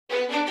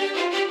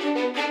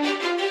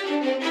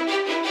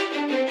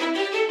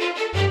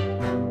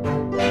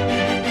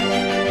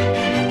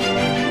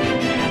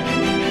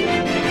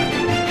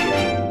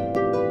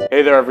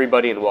Hey there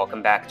everybody, and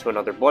welcome back to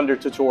another Blender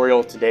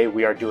tutorial. Today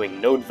we are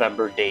doing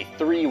Nodevember Day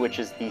 3, which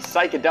is the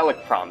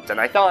psychedelic prompt, and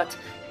I thought,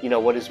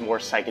 what is more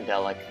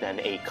psychedelic than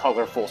a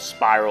colorful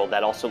spiral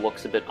that also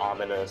looks a bit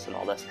ominous and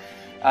all this?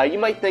 You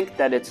might think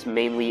that it's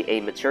mainly a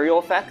material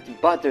effect,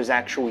 but there's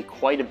actually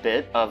quite a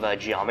bit of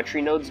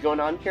geometry nodes going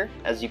on here,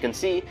 as you can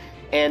see,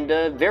 and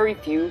very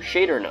few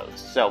shader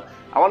nodes. So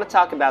I want to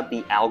talk about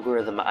the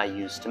algorithm I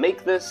used to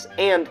make this,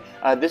 and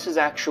this is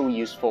actually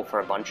useful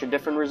for a bunch of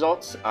different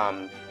results.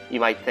 You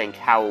might think,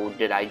 how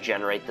did I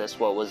generate this?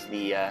 What was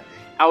the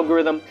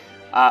algorithm?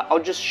 I'll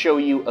just show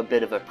you a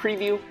bit of a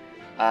preview.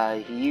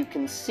 You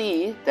can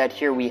see that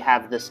here we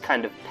have this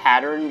kind of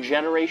pattern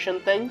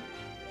generation thing,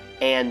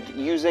 and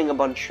using a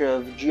bunch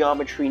of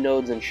geometry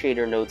nodes and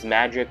shader nodes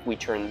magic, we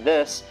turn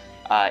this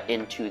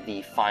into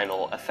the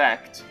final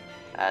effect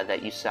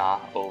that you saw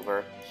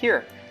over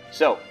here.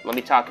 So let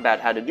me talk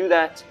about how to do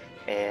that,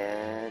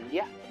 and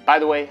yeah. By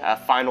the way, a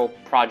final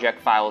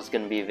project file is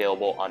going to be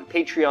available on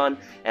Patreon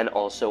and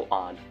also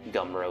on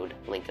Gumroad,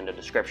 link in the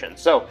description.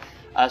 So,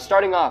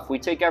 starting off, we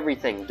take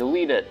everything,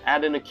 delete it,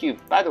 add in a cube.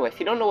 By the way,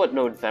 if you don't know what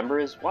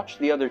Nodevember is, watch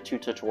the other two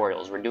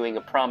tutorials. We're doing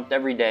a prompt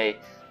every day,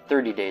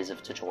 30 days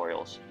of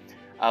tutorials.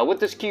 With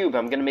this cube,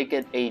 I'm going to make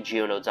it a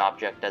GeoNodes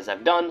object as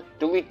I've done,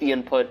 delete the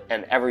input,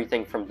 and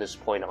everything from this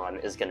point on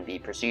is going to be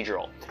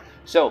procedural.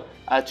 So,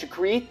 to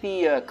create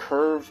the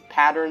curve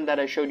pattern that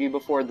I showed you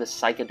before, the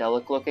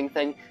psychedelic looking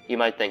thing, you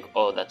might think,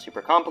 oh, that's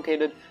super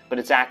complicated, but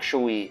it's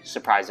actually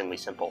surprisingly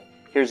simple.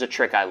 Here's a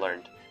trick I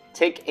learned.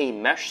 Take a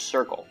mesh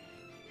circle,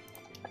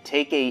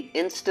 take a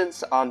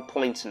instance on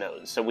points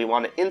node. So we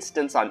want an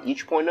instance on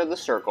each point of the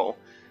circle.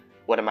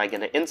 What am I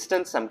going to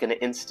instance? I'm going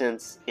to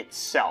instance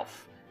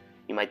itself.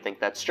 You might think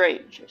that's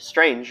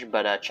strange,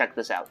 but check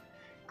this out.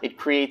 It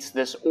creates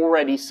this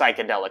already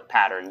psychedelic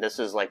pattern. This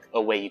is like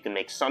a way you can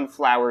make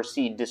sunflower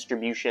seed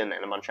distribution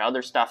and a bunch of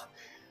other stuff.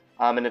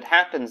 And it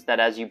happens that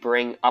as you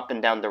bring up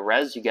and down the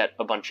res, you get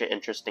a bunch of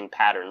interesting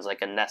patterns,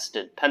 like a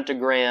nested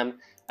pentagram.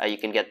 You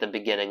can get the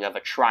beginning of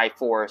a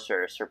triforce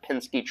or a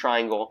Sierpinski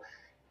triangle.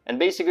 And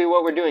basically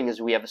what we're doing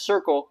is we have a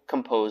circle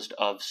composed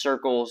of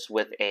circles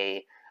with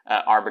a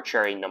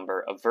arbitrary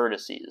number of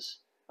vertices.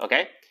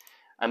 Okay?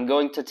 I'm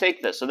going to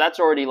take this. So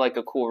that's already like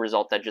a cool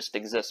result that just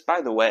exists.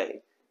 By the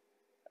way,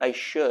 I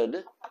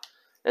should,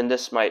 and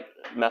this might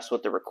mess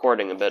with the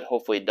recording a bit,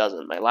 hopefully it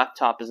doesn't. My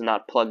laptop is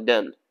not plugged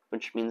in,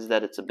 which means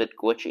that it's a bit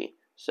glitchy.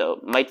 So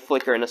it might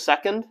flicker in a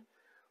second.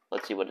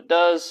 Let's see what it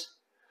does.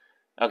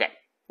 Okay,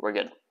 we're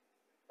good.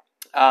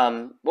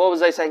 What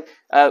was I saying?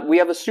 We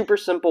have a super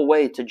simple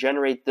way to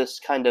generate this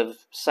kind of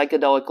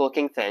psychedelic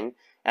looking thing,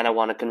 and I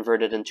want to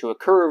convert it into a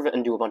curve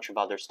and do a bunch of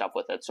other stuff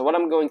with it. So what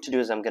I'm going to do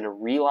is I'm going to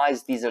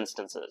realize these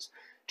instances,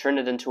 turn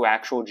it into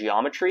actual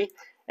geometry,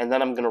 and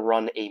then I'm going to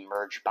run a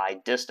merge by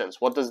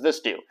distance. What does this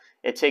do?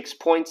 It takes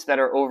points that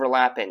are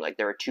overlapping, like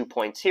there are 2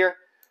 points here,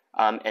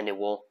 and it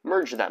will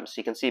merge them. So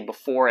you can see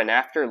before and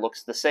after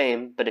looks the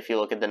same, but if you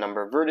look at the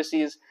number of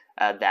vertices,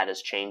 that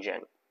is changing.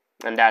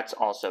 And that's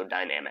also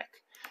dynamic.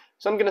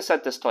 So I'm going to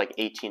set this to like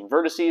 18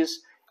 vertices,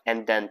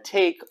 and then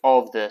take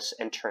all of this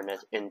and turn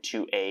it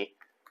into a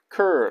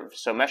curve.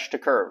 So mesh to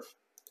curve.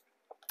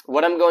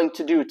 What I'm going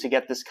to do to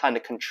get this kind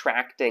of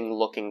contracting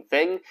looking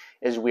thing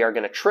is we are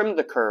going to trim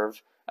the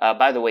curve.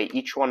 By the way,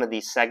 each one of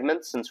these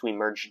segments, since we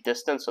merged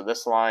distance, so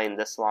this line,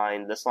 this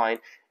line, this line,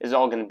 is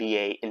all going to be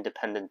an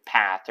independent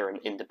path or an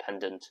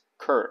independent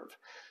curve.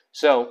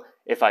 So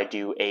if I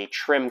do a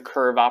trim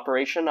curve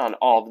operation on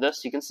all of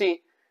this, you can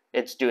see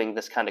it's doing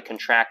this kind of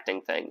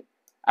contracting thing.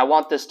 I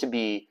want this to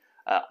be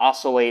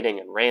oscillating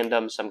and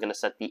random, so I'm going to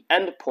set the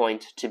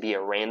endpoint to be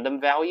a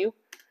random value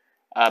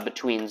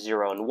between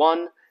 0 and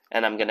 1,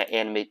 and I'm going to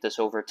animate this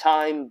over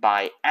time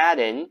by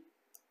adding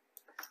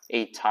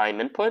a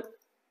time input,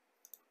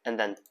 and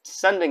then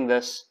sending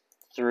this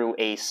through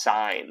a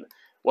sine.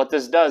 What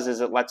this does is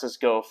it lets us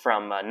go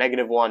from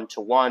 -1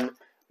 to 1.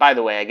 By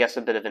the way, I guess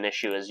a bit of an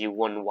issue is you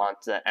wouldn't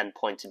want the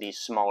endpoint to be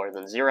smaller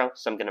than 0,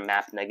 so I'm going to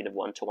map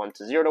 -1 to 1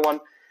 to 0 to 1,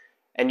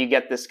 and you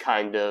get this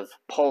kind of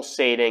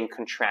pulsating,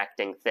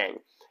 contracting thing.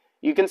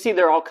 You can see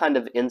they're all kind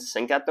of in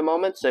sync at the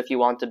moment, so if you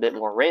want a bit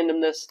more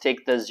randomness,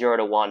 take the 0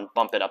 to 1,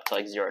 bump it up to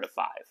like 0 to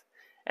 5,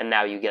 and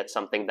now you get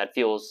something that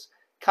feels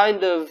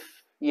kind of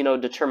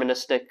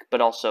deterministic, but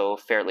also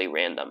fairly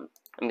random.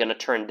 I'm going to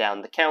turn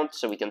down the count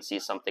so we can see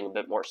something a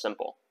bit more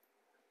simple.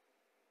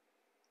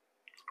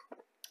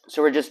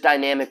 So we're just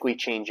dynamically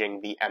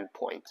changing the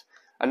endpoint.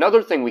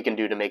 Another thing we can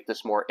do to make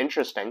this more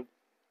interesting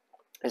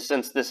is,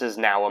 since this is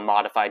now a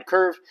modified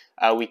curve,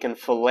 we can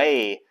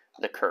fillet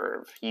the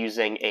curve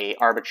using an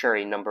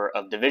arbitrary number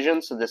of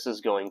divisions. So this is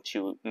going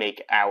to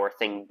make our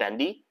thing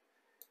bendy.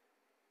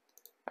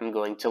 I'm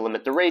going to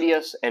limit the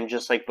radius, and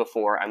just like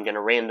before, I'm going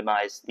to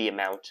randomize the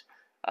amount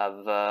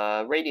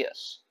of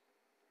radius.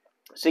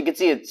 So you can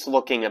see it's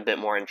looking a bit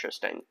more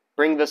interesting.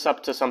 Bring this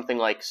up to something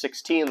like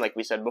 16, like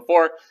we said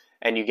before,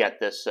 and you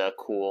get this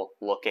cool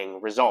looking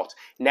result.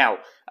 Now,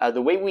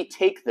 the way we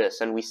take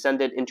this and we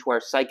send it into our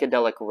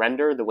psychedelic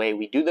render, the way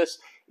we do this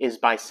is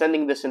by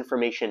sending this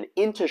information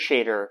into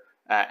shader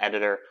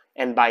editor,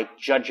 and by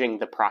judging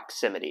the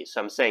proximity.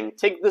 So I'm saying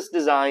take this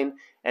design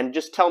and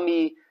just tell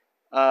me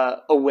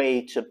a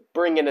way to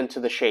bring it into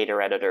the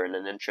shader editor in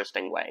an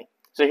interesting way.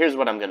 So here's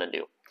what I'm going to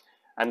do.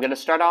 I'm going to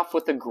start off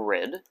with a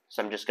grid.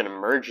 So I'm just going to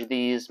merge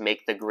these,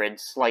 make the grid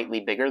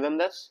slightly bigger than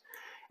this.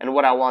 And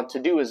what I want to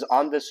do is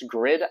on this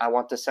grid, I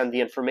want to send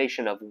the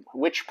information of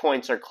which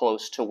points are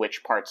close to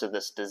which parts of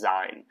this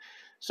design.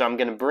 So I'm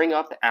going to bring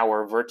up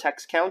our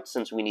vertex count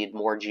since we need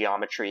more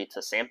geometry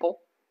to sample,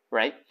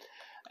 right?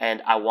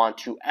 And I want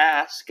to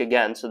ask,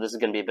 again, so this is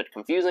going to be a bit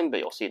confusing, but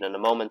you'll see it in a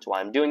moment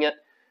why I'm doing it.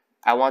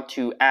 I want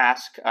to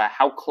ask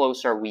how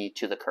close are we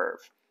to the curve?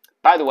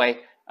 By the way,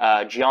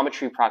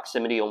 geometry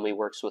proximity only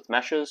works with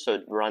meshes,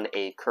 so run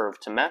a curve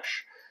to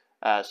mesh.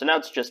 So now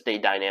it's just a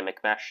dynamic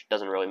mesh,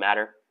 doesn't really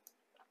matter.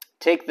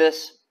 Take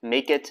this,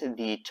 make it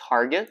the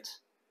target,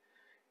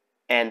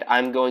 and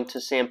I'm going to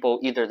sample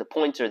either the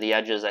points or the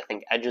edges. I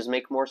think edges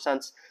make more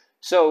sense.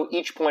 So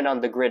each point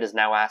on the grid is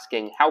now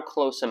asking, how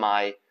close am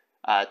I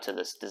to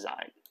this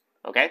design?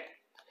 Okay?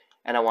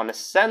 And I want to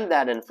send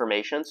that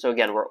information. So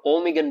again, we're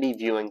only going to be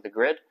viewing the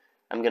grid.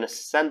 I'm going to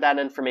send that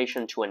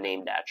information to a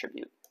named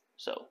attribute.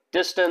 So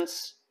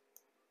distance,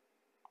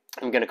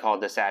 I'm going to call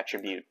this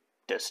attribute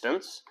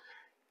distance.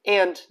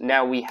 And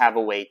now we have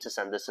a way to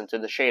send this into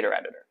the shader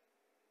editor.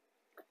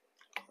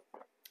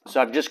 So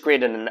I've just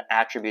created an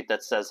attribute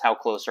that says how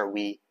close are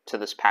we to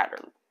this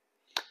pattern.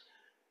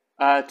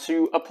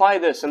 To apply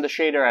this in the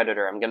shader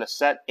editor, I'm going to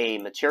set a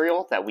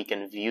material that we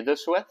can view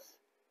this with.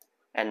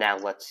 And now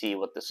let's see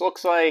what this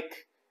looks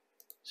like.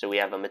 So we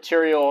have a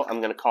material.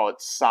 I'm going to call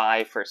it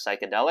Psy for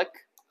psychedelic.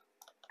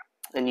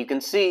 And you can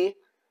see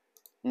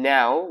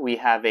now we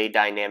have a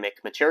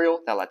dynamic material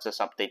that lets us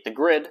update the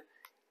grid.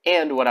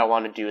 And what I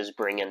want to do is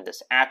bring in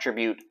this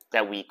attribute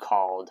that we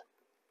called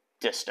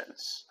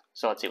distance.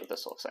 So let's see what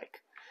this looks like.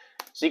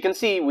 So you can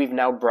see we've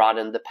now brought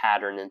in the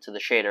pattern into the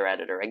shader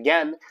editor.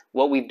 Again,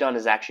 what we've done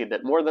is actually a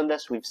bit more than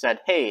this. We've said,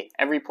 hey,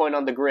 every point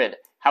on the grid,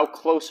 how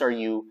close are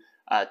you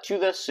to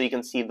this? So you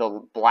can see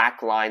the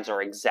black lines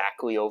are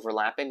exactly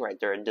overlapping, right?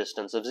 They're a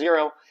distance of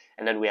 0,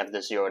 and then we have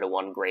the 0 to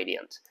 1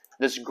 gradient.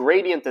 This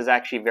gradient is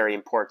actually very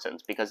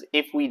important because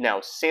if we now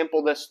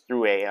sample this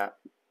through a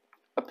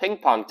ping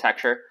pong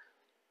texture,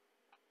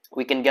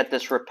 we can get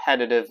this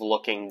repetitive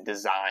looking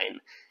design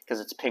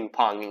because it's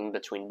ping-ponging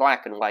between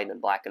black and white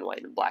and black and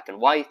white and black and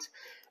white.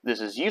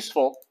 This is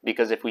useful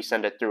because if we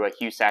send it through a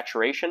hue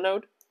saturation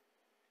node,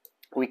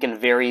 we can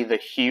vary the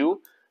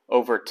hue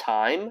over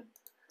time.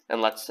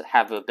 And let's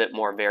have a bit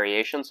more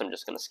variation. So I'm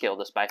just going to scale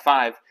this by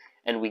 5,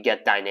 and we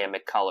get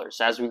dynamic colors.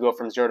 So as we go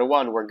from 0 to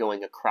 1, we're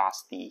going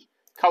across the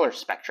color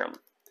spectrum.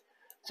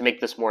 To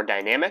make this more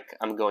dynamic,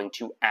 I'm going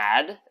to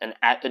add an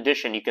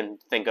addition you can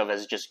think of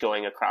as just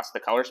going across the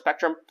color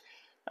spectrum.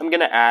 I'm going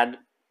to add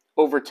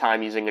over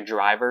time using a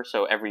driver,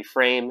 so every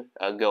frame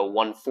go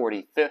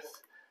 1/45th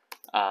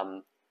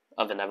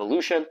of an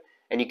evolution,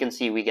 and you can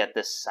see we get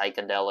this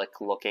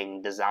psychedelic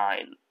looking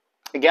design.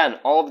 Again,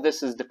 all of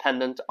this is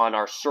dependent on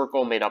our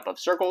circle made up of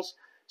circles,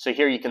 so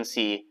here you can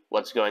see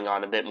what's going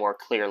on a bit more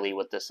clearly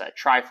with this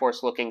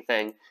Triforce looking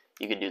thing.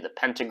 You could do the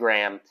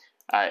pentagram,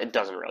 it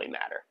doesn't really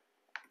matter.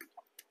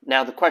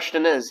 Now the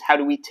question is, how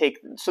do we take,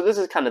 so this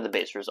is kind of the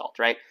base result,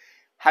 right?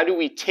 How do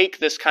we take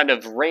this kind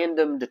of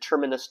random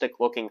deterministic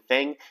looking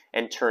thing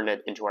and turn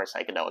it into our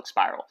psychedelic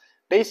spiral?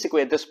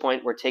 Basically, at this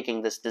point, we're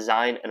taking this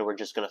design and we're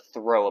just going to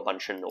throw a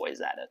bunch of noise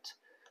at it.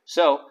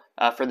 So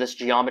for this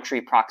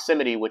geometry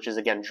proximity, which is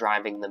again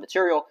driving the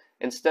material,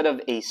 instead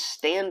of a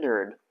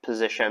standard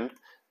position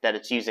that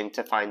it's using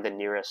to find the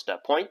nearest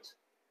point,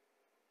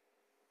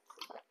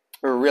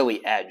 or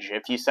really edge.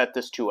 If you set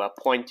this to a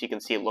point, you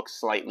can see it looks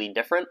slightly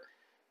different.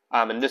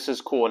 And this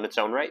is cool in its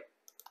own right,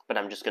 but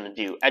I'm just going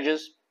to do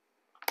edges.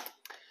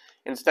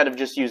 Instead of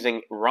just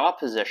using raw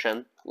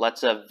position,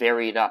 let's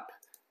vary it up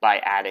by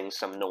adding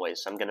some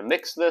noise. So I'm going to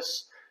mix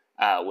this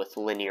with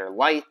linear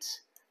light.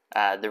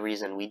 The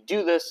reason we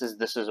do this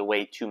is a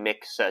way to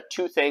mix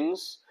two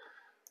things.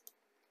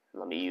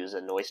 Let me use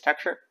a noise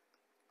texture.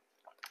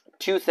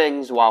 Two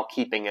things while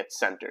keeping it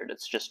centered.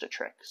 It's just a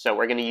trick. So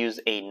we're going to use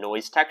a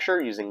noise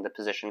texture using the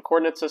position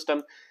coordinate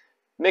system.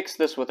 Mix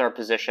this with our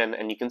position,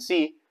 and you can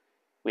see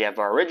we have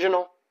our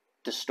original,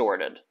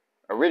 distorted,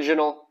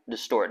 original,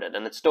 distorted,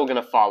 and it's still going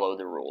to follow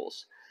the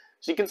rules.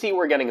 So you can see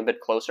we're getting a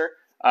bit closer.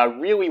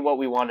 Really what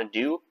we want to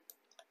do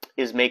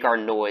is make our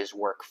noise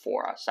work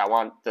for us. I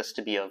want this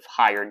to be of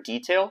higher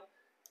detail,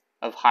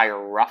 of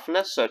higher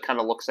roughness, so it kind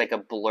of looks like a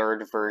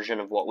blurred version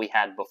of what we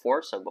had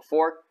before. So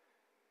before,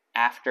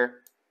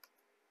 after,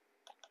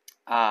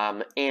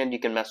 and you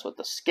can mess with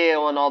the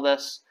scale and all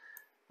this.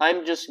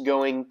 I'm just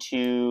going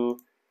to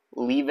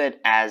leave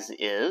it as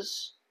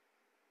is,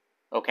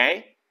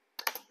 okay?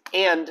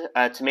 And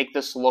to make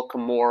this look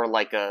more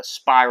like a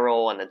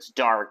spiral and it's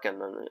dark and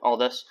all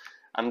this,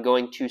 I'm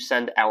going to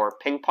send our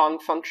ping pong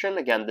function.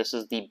 Again, this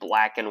is the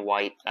black and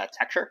white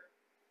texture.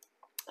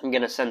 I'm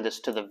going to send this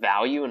to the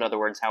value, in other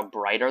words, how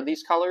bright are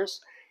these colors.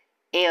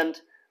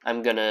 And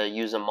I'm going to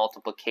use a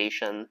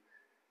multiplication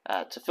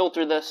to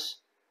filter this.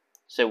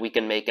 So we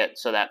can make it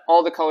so that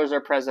all the colors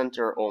are present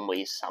or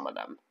only some of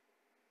them.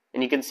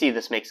 And you can see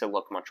this makes it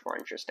look much more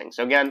interesting.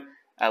 So again,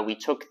 we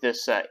took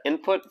this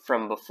input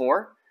from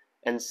before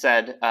and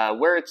said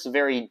where it's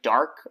very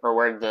dark, or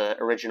where the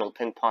original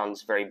ping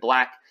pong's very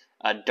black,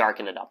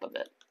 darken it up a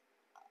bit.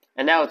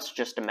 And now it's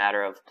just a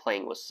matter of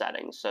playing with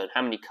settings. So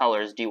how many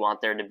colors do you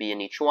want there to be in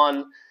each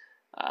one?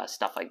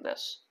 Stuff like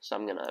this. So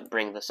I'm going to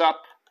bring this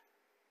up.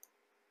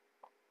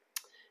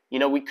 You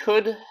know, we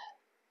could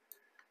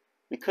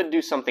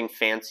do something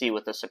fancy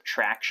with a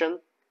subtraction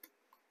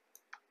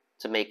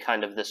to make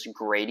kind of this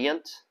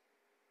gradient.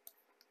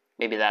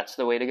 Maybe that's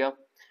the way to go.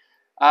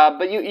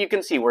 But you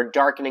can see we're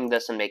darkening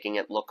this and making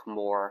it look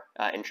more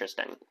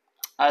interesting.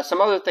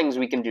 Some other things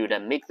we can do to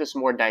make this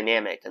more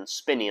dynamic and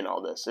spinny and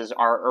all this is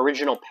our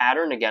original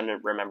pattern. Again,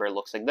 remember, it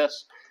looks like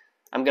this.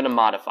 I'm going to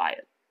modify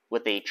it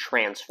with a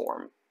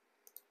transform.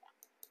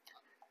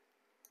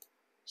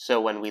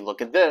 So when we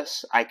look at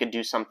this, I could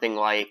do something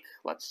like,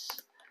 let's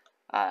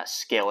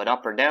scale it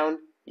up or down.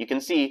 You can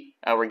see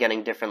we're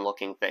getting different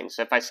looking things.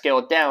 So if I scale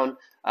it down,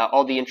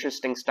 all the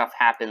interesting stuff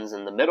happens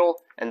in the middle,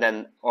 and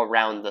then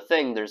around the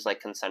thing, there's like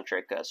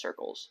concentric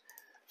circles.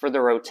 For the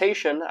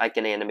rotation, I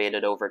can animate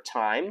it over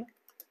time.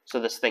 So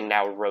this thing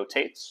now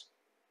rotates.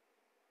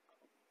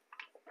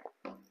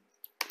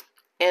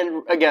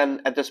 And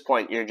again, at this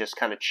point, you're just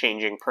kind of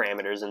changing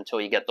parameters until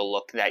you get the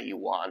look that you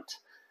want.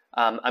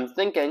 I'm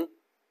thinking,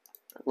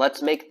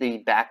 let's make the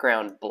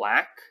background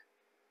black.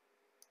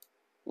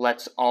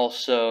 Let's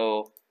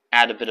also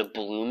add a bit of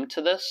bloom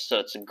to this so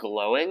it's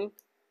glowing,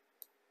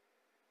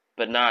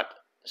 but not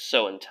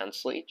so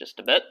intensely, just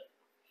a bit.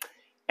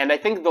 And I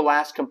think the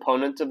last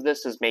component of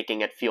this is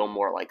making it feel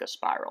more like a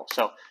spiral.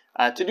 So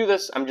to do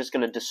this, I'm just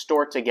going to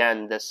distort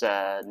again this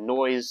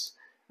noise,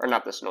 or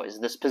not this noise,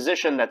 this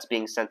position that's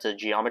being sent to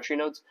geometry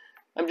nodes.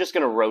 I'm just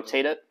going to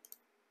rotate it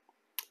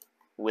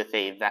with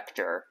a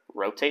vector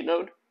rotate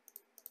node.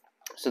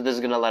 So this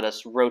is going to let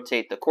us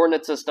rotate the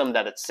coordinate system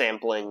that it's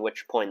sampling,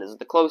 which point is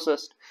the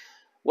closest.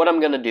 What I'm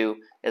going to do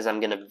is I'm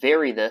going to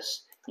vary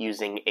this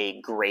using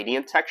a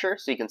gradient texture.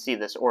 So you can see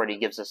this already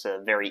gives us a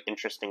very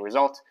interesting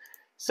result.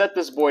 Set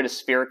this boy to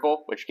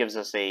spherical, which gives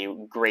us a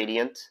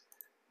gradient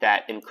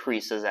that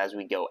increases as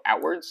we go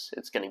outwards.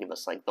 It's going to give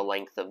us like the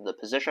length of the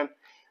position.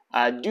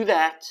 Do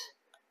that,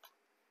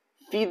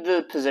 feed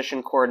the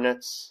position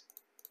coordinates,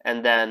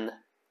 and then,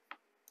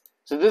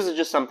 so this is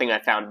just something I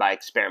found by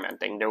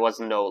experimenting. There was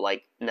no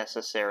like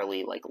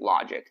necessarily like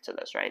logic to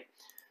this, right?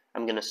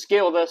 I'm going to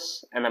scale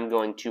this, and I'm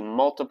going to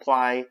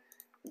multiply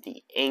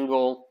the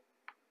angle.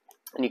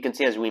 And you can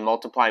see as we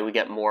multiply, we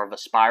get more of a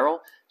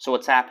spiral. So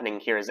what's happening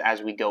here is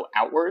as we go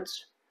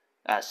outwards,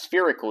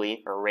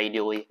 spherically or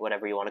radially,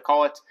 whatever you want to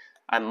call it,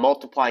 I'm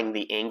multiplying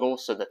the angle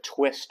so the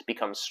twist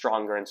becomes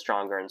stronger and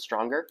stronger and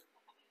stronger.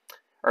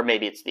 Or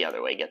maybe it's the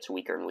other way, it gets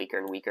weaker and weaker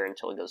and weaker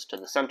until it goes to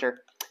the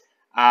center.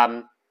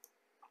 I'm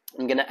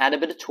going to add a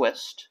bit of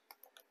twist.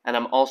 And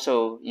I'm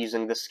also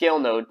using the scale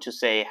node to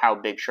say how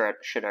big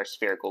should our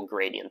spherical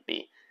gradient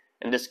be.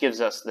 And this gives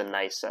us the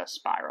nice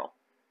spiral.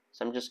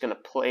 So I'm just going to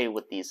play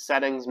with these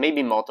settings.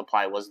 Maybe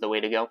multiply was the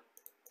way to go.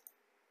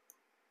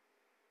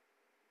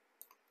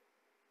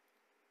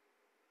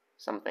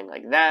 Something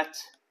like that.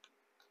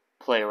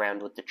 Play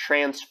around with the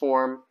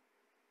transform.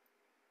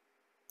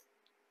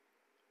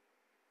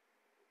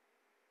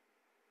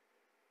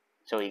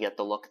 So you get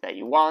the look that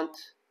you want.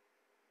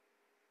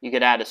 You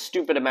could add a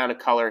stupid amount of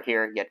color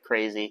here, get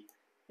crazy.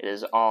 It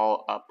is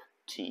all up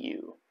to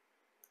you.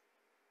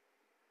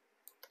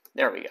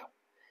 There we go.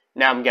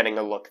 Now I'm getting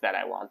a look that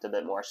I want a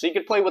bit more. So you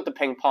could play with the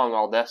ping pong,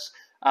 all this.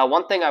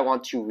 One thing I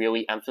want to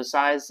really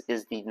emphasize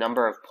is the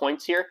number of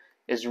points here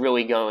is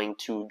really going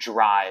to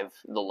drive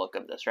the look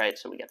of this, right?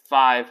 So we get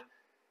 5,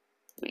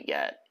 we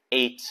get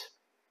 8.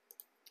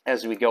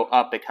 As we go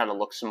up, it kind of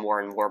looks more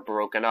and more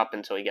broken up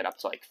until you get up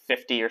to like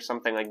 50 or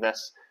something like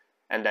this.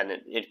 And then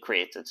it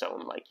creates its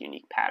own like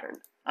unique pattern.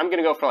 I'm going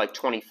to go for like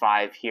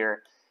 25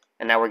 here,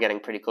 and now we're getting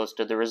pretty close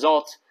to the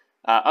result.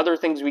 Other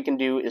things we can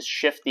do is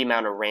shift the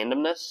amount of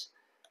randomness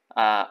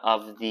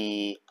of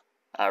the,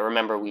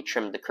 remember we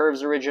trimmed the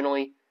curves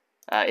originally.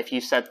 If you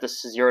set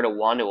this 0 to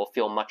 1, it will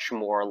feel much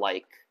more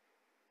like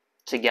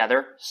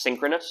together,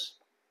 synchronous.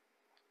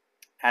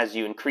 As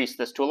you increase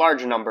this to a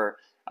larger number,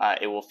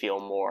 it will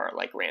feel more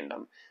like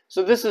random.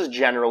 So this is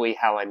generally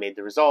how I made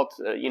the result.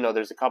 You know,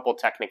 there's a couple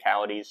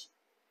technicalities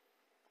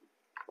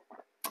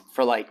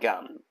for like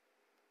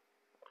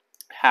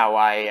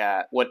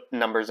how what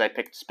numbers I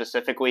picked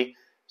specifically.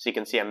 So you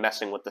can see I'm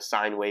messing with the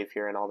sine wave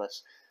here and all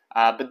this.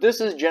 But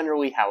this is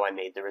generally how I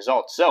made the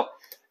result. So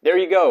there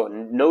you go.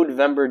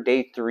 Nodevember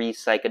Day 3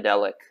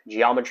 Psychedelic.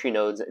 Geometry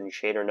nodes and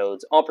shader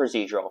nodes, all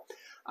procedural.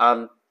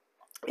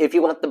 If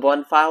you want the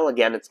blend file,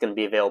 again, it's going to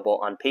be available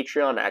on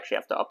Patreon. I actually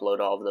have to upload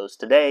all of those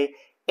today.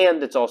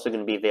 And it's also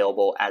going to be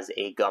available as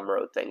a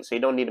Gumroad thing. So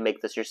you don't need to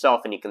make this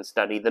yourself, and you can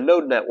study the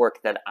node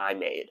network that I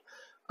made.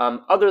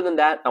 Other than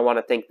that, I want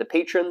to thank the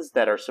patrons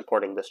that are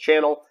supporting this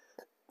channel.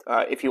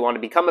 If you want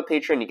to become a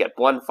patron, you get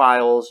blend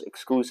files,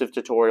 exclusive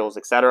tutorials,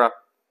 etc.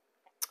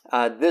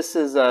 This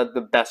is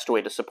the best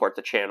way to support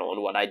the channel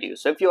and what I do.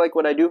 So if you like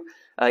what I do,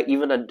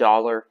 even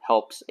 $1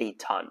 helps a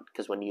ton,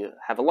 because when you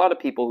have a lot of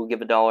people who give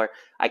 $1,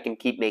 I can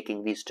keep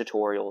making these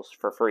tutorials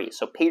for free.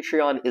 So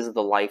Patreon is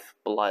the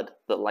lifeblood,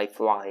 the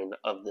lifeline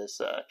of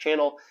this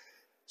channel.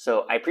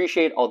 So I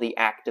appreciate all the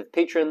active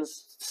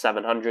patrons,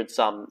 700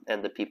 some,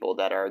 and the people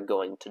that are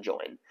going to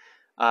join.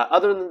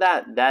 Other than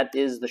that, that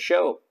is the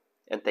show,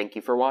 and thank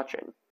you for watching.